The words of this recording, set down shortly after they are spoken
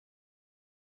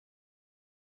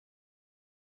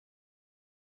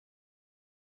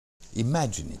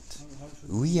Imagine it.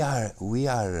 We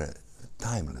are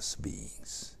timeless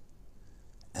beings,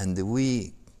 and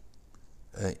we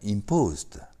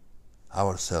imposed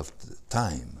ourselves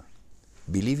time,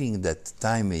 believing that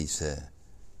time is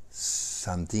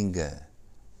something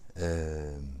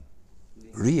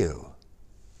real.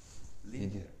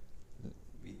 Linear.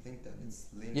 We think that it's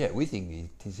linear. Yeah, we think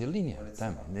it is a linear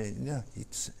time. No,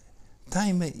 it's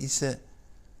time is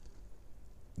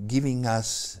giving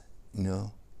us,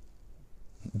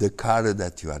 the car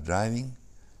that you are driving,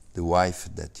 the wife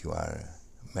that you are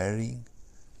marrying,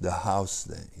 the house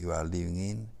that you are living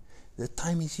in. The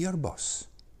time is your boss.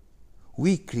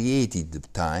 We created the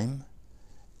time,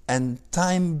 and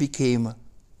time became,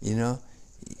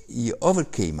 he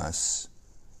overcame us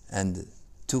and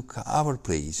took our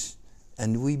place,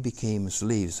 and we became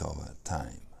slaves of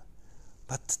time.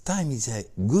 But time is a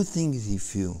good thing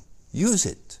if you use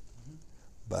it,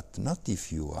 but not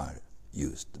if you are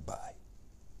used by.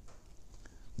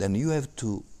 Then you have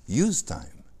to use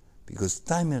time, because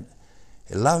time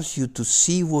allows you to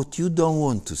see what you don't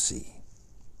want to see.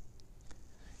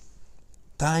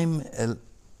 Time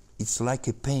it's like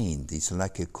a paint, it's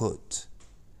like a coat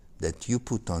that you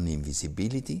put on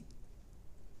invisibility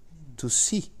to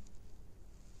see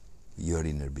your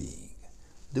inner being.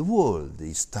 The world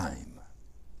is time.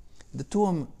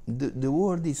 The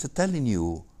world is telling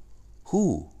you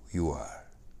who you are,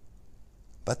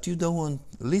 but you don't want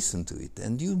to listen to it,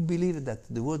 and you believe that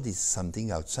the world is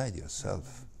something outside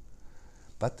yourself.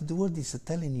 But the world is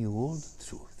telling you all the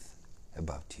truth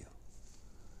about you.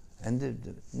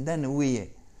 And then we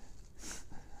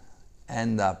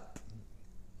end up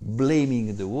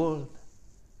blaming the world,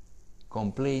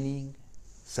 complaining,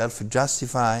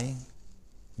 self-justifying,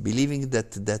 believing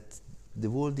that the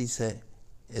world is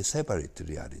a separate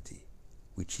reality,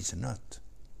 which is not.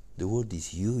 The world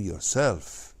is you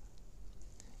yourself.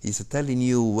 It's telling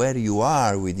you where you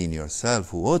are within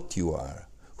yourself, what you are,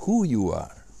 who you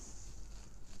are.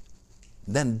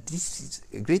 Then this is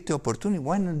a great opportunity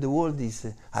when the world is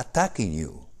attacking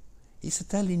you. It's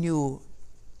telling you,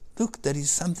 look, there is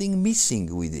something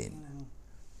missing within.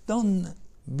 Don't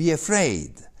be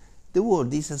afraid. The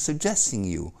world is suggesting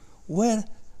you where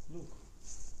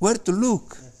to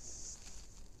look.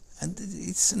 And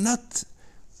it's not,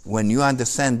 when you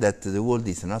understand that the world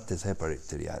is not a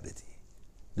separate reality.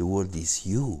 The world is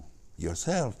you,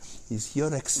 yourself. It's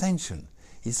your extension.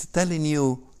 It's telling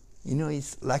you,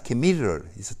 it's like a mirror.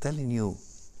 It's telling you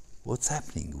what's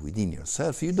happening within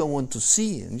yourself. You don't want to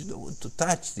see and you don't want to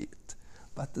touch it.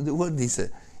 But the world is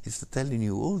telling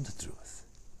you all the truth.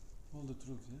 All the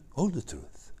truth, yeah? All the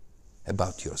truth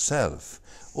about yourself.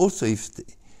 Also, if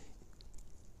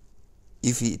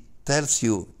it tells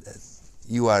you that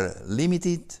you are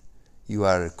limited, you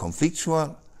are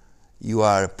conflictual, you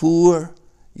are poor,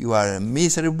 you are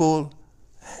miserable,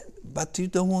 but you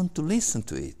don't want to listen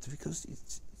to it because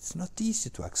it's not easy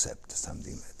to accept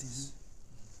something like this.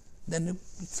 Then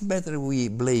it's better we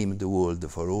blame the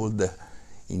world for all the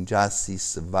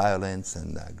injustice, violence,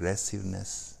 and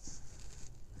aggressiveness.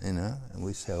 And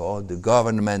we say, oh, the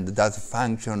government doesn't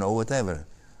function or whatever.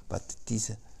 But it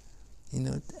is,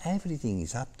 everything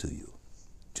is up to you.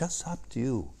 Just up to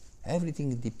you.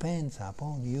 Everything depends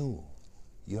upon you,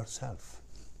 yourself.